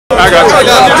I got you.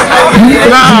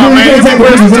 Nah, man, you be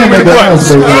putting too many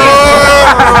buttons.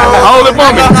 Hold it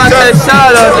for me.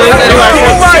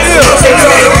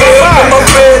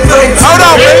 Hold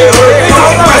on, man.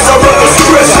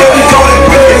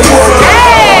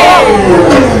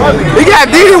 He got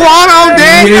Diddy water on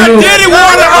deck. He got Diddy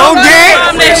water on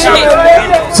deck.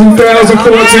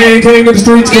 2014 King of the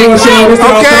Streets Car Show. Okay. I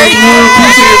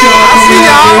see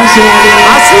y'all.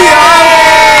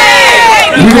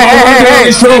 Hey,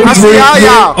 I see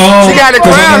y'all. She got the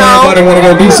crown on. Everybody want to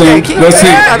go do something. Let's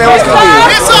see.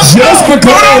 Just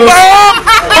because.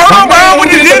 Hold on, when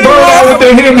you did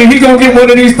him, he gonna get one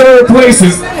of these third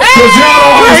places. Cause y'all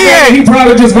don't understand, he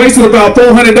probably just wasted about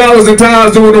 $400 in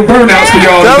times doing them burnouts for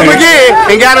y'all. Tell him again,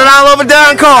 and got it all over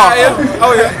Don car.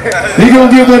 Oh yeah. He gonna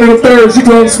get one of them thirds. She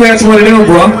gonna snatch one of them,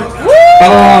 bro.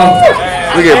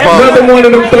 Another one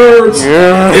of them thirds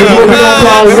is what we're gonna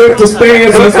call lift the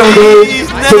stands. Let's go to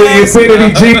the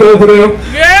Infinity Jeep over there.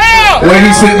 Yeah. Where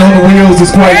he's sitting on the wheels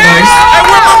is quite nice. Hey,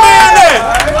 where my man at?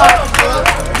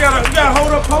 You gotta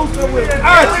hold up poster with it.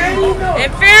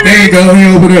 There you go, he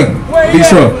over there. Be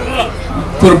sure.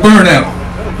 For the burnout.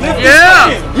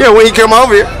 Yeah, when he come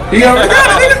over here.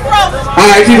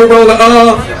 Alright, keep it rolling.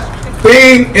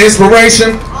 Theme,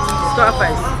 inspiration.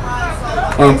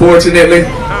 Unfortunately,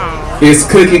 it's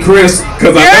Cookie Chris,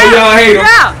 because I know y'all hate him.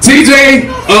 TJ,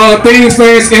 theme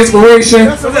slash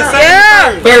inspiration.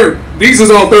 Third. These is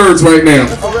all thirds right now.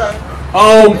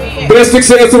 Best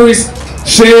accessories.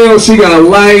 Shell, she got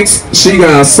lights, she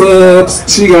got subs,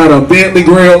 she got a Bentley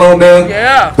grill on there.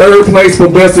 Yeah. Third place for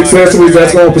best accessories,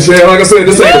 that's going for Shell. Like I said,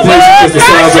 this ain't the place, it's just the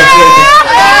size of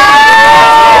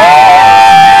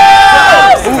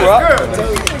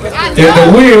the and the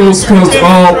wheels, because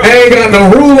I ain't got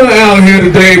no ruler out here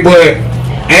today, but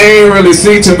I ain't really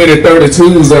see too many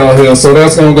 32s out here, so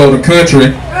that's going to go to country.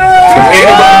 If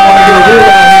anybody want to get a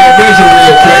ruler out here, measure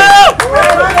real quick.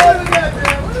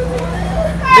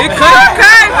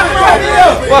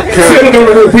 Sitting on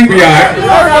the PPI.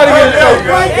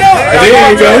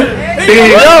 There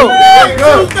you go.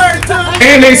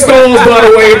 And they stalls, by the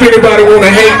way, if anybody want to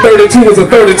hate 32 as a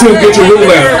 32, get your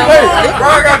rule out.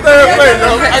 I got third place.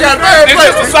 It's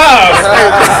just the size.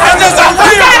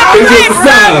 It's just the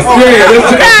size. Yeah,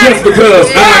 that's just because.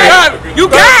 You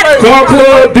got it. Car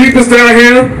Club, deepest down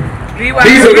here.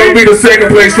 These are going to be the second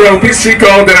place trophies. She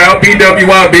called it out,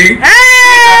 BWYB.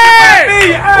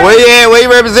 Where you at? Where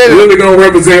you representing? Really gonna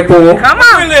represent for him. Come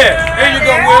on. There you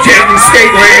go, Will. Captain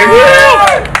Skate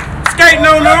Land. Skating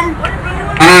on them.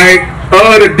 Alright,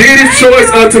 the Diddy's choice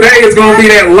of today is gonna be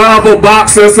that lava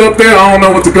box that's up there. I don't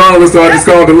know what to call it, so I just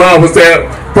called the lava. It's that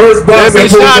first box. That's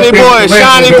shiny boy,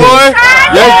 shiny boy.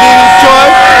 That's Diddy's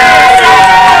choice.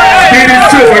 Diddy's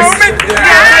choice.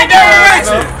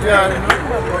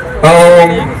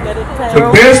 The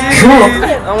best trunk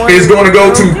is going to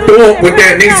go to Thorpe with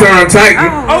that Nissan Titan.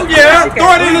 Oh yeah,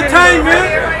 Thorpe Entertainment.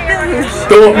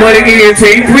 Thorpe Money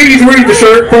NCA&T. Please read the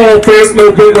shirt. Fall Fest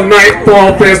November 9th.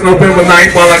 Fall Fest November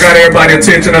 9th. While I got everybody's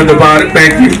attention about it.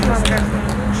 Thank you.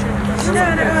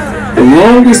 The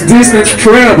longest distance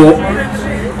travel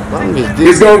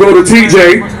is going to go to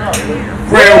TJ.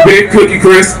 Crown Big Cookie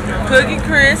Chris. Cookie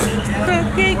Chris.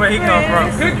 Where he come from?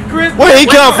 Where he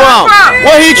come from?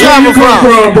 Where he travel from?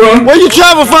 Where you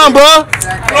travel from, bro?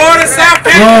 Florida, South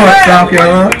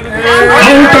Carolina.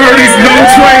 On 30s, no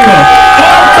trailer.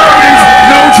 On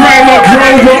 30s, no trailer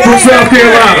drove up from South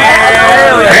Carolina.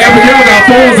 Half of y'all got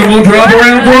phones and we'll drive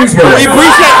around Greensboro. We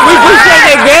appreciate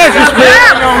that gas you spent.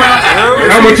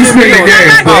 How much you spend in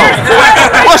gas, bro?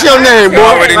 What's your name, boy?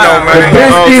 Already know, man. The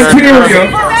best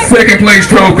interior, second place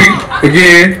trophy,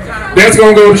 again, that's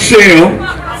going to go to Shell.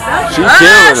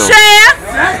 Nah,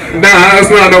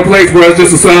 it's not no place, bro. It's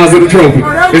just the size of the trophy.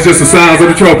 It's just the size of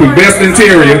the trophy. Best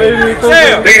interior.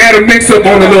 They had a mix-up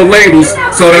on the little labels,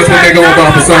 so that's what they're going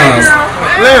by for size.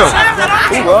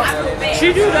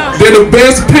 They're the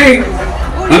best paint.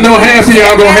 I know half of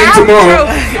y'all gonna hate tomorrow.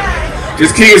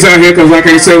 There's kids out here because I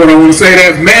can't say what I want to say.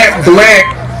 That matte black.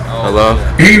 Hello.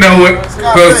 He know it.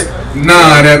 Cause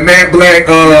that matte black.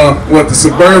 What, the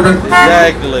Suburban?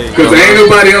 Exactly. Cause there ain't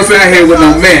nobody else out here with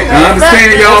no matte. I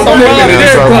understand y'all flipping it in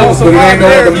some clothes, but there ain't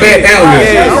no other matte out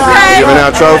here. Giving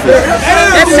out trophies.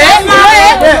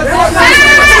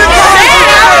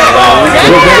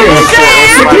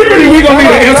 Security, we gonna need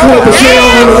an escort for Shell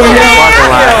on the way out.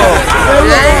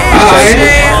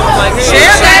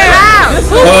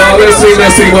 Alright. Let's see.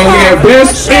 Well, we have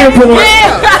best influence.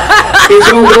 It's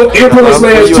gonna go influence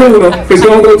slash tuna. It's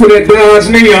gonna go to that Dodge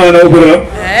Neon over there.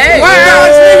 Hey. Right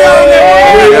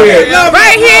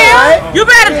here. You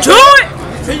better do it.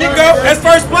 Here you go. That's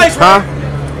first place, right?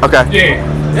 Huh? Okay. Yeah.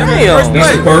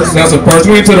 That's a first.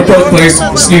 We into the first place.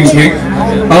 Excuse me.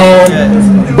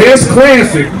 Best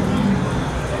classic.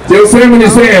 Just him in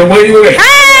his hand. Where you at?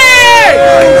 Hey!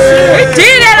 We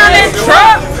did that on this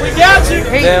truck. We got you.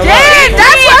 He did.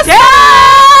 That's what's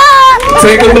up.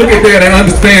 Take a look at that and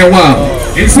understand why.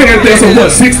 He said that's a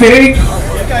what? 68.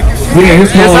 Yeah,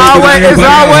 it's all the way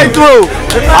through.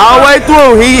 All the way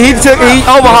through. He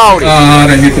overhauled it. I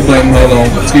didn't hit the button. Hold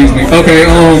on. Excuse me. Okay.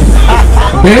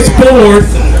 Best Ford.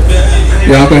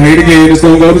 Y'all can hate again. It's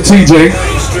gonna go to TJ.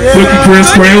 Cookie Chris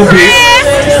Crown Vic.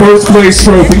 First place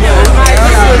trophy.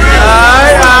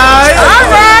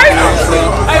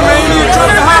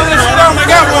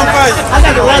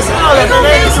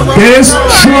 Best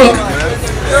truck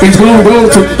is gonna go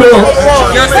to Thorpe.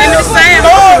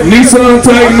 Nissan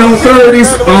Titan on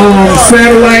 30s,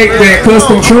 satellite, that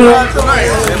custom truck.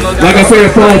 Like I said,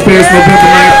 Fall Fest November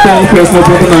 9th. Fall Fest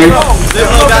November 9th.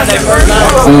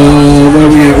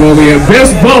 Where we at?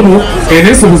 Best bubble, and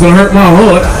this was gonna hurt my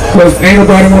heart because ain't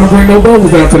nobody wanna bring no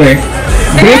bubbles out today.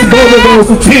 Best bubble goes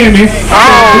to Tammy.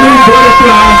 Blue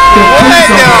butterfly.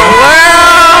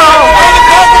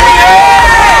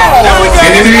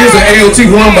 And it is an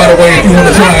AOT1, by the way, if you want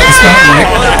to try it to stop right.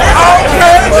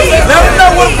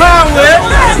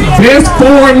 Best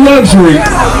foreign luxury.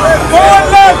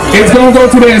 It's going to go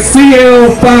to that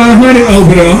CL500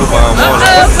 over there.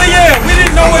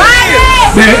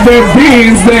 That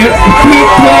Benz, that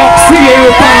flip-flop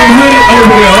CL500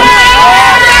 over there.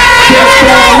 Best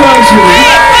foreign luxury.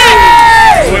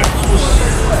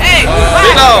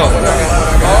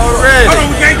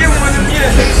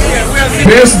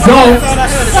 Best dunk.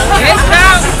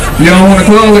 You don't want to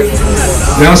call it?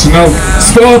 Y'all should know.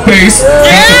 Scarface.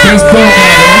 That's the best dunk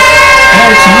right there.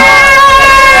 Archie.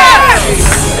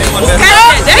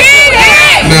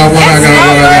 Now what I got?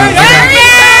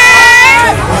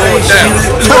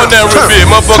 You want that reveal,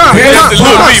 motherfucker? That's the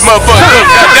little beat, motherfucker.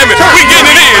 Goddammit, we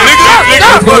getting it in, nigga.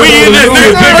 We in this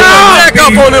nigga. Back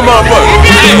up on them motherfuckers.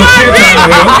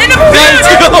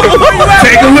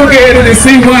 Take a look at it and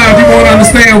see why, if you want to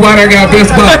understand why they got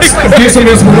best box. Get some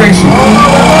inspiration.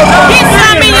 Get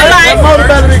some in your life. My motor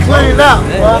better be cleaned out.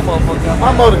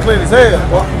 My motor clean as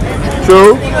hell.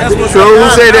 True. Who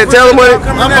said that? Tell him what it.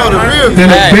 My motor real. Then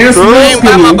the best I ain't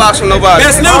buy my new box from nobody. I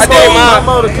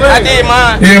did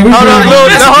mine. Yeah, Hold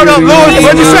up, Louis.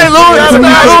 What you say, Louis?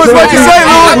 What you say,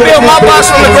 Louis? I built my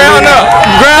box from the ground up.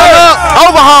 Ground up.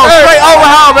 Overhaul. Straight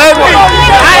overhaul, baby.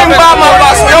 I ain't buy my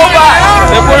box from nobody.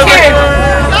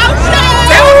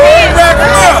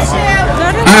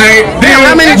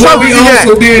 Then what we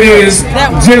also did is,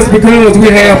 just because we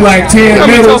have like 10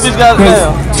 medals,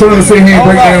 because trying to sit here and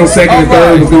break down second and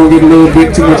third was going to get a little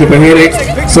bit too much of a headache.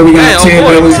 So we got 10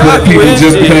 medals for people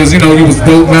just because, you know, you was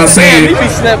dope. Not saying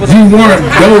you weren't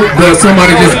dope, but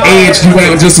somebody just edged you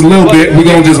out just a little bit. We're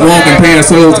going to just walk and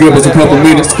pass those, give us a couple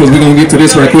minutes because we're going to get to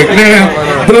this right quick. Now,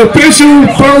 the official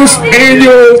first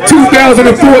annual 2014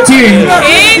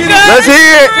 Let's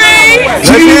hear it.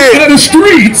 King of the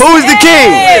Streets. Who is the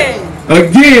king?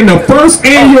 Again, the first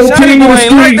annual King of the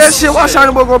Streets.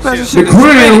 The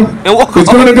crown is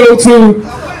going to go to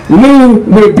Lou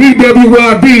with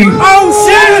BWYB. Oh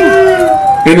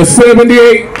shit! In the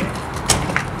 78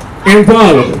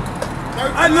 Impala.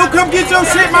 Hey, Lou, come get your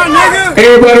shit, my nigga.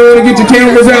 Everybody want to get your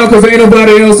cameras out because ain't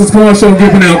nobody else is car show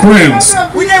giving out crowns.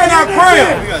 We giving out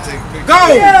crowns.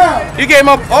 Go! You gave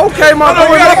my okay, my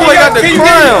boy got the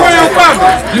crown.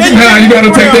 Nah, you gotta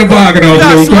take that bargain off,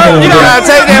 Lou. Come on, You gotta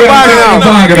take that bargain off.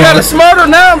 You got a smarter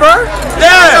now, bro.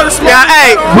 Yeah,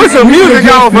 hey, put some music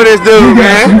on for this dude,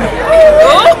 man.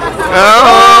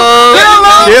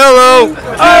 Yellow.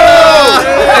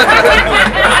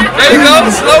 There you go,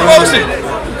 slow motion.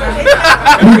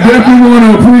 We definitely want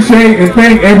to appreciate and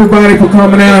thank everybody for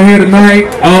coming out here tonight.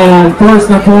 First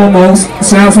and foremost,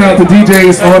 shouts out to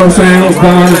DJ's Auto Sounds,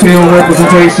 volunteer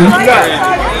representation.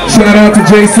 Shout out to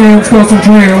J. Sims Custom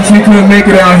Trims. He couldn't make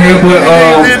it out here, but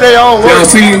y'all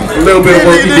see a little bit of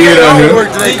work he did out here.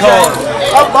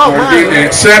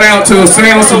 Shout out to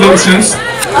Sound Solutions.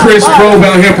 Chris drove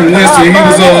out here from Winston. He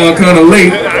was kind of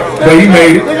late, but he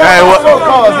made it. Hey,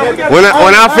 when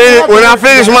I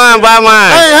finish mine, buy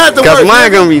mine. Because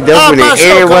mine gonna be doper than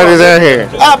everybody's out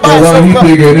here. While he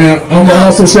figured it out, I'm gonna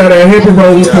also shout out Hippie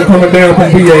Rollers for coming down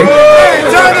from VA.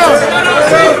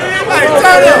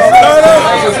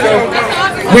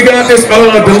 We got this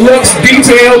deluxe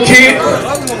detail kit.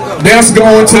 That's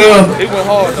going to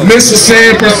Mr.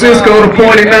 San Francisco, the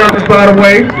 49ers, by the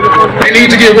way. They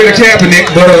need to get rid of Kaepernick,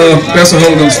 but that's a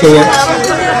whole nother story.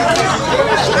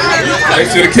 They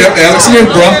should have kept Alex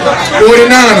Smith, bro.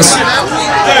 49ers.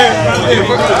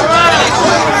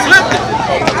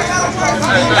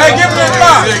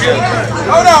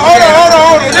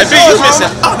 Hey, B, you missing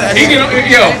all that. He can win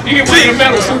a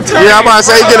medal too. Yeah, I'm about to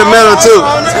say he get a medal too.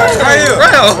 Right here.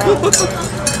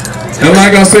 And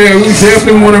like I said, we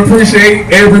definitely want to appreciate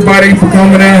everybody for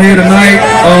coming out here tonight.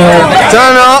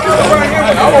 Turn up.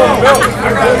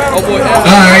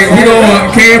 Alright, we're go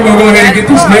ahead and get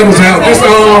these medals out. This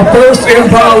first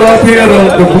Impala up here,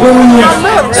 the blue,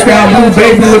 sky blue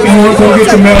baby looking one, go get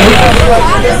your medal.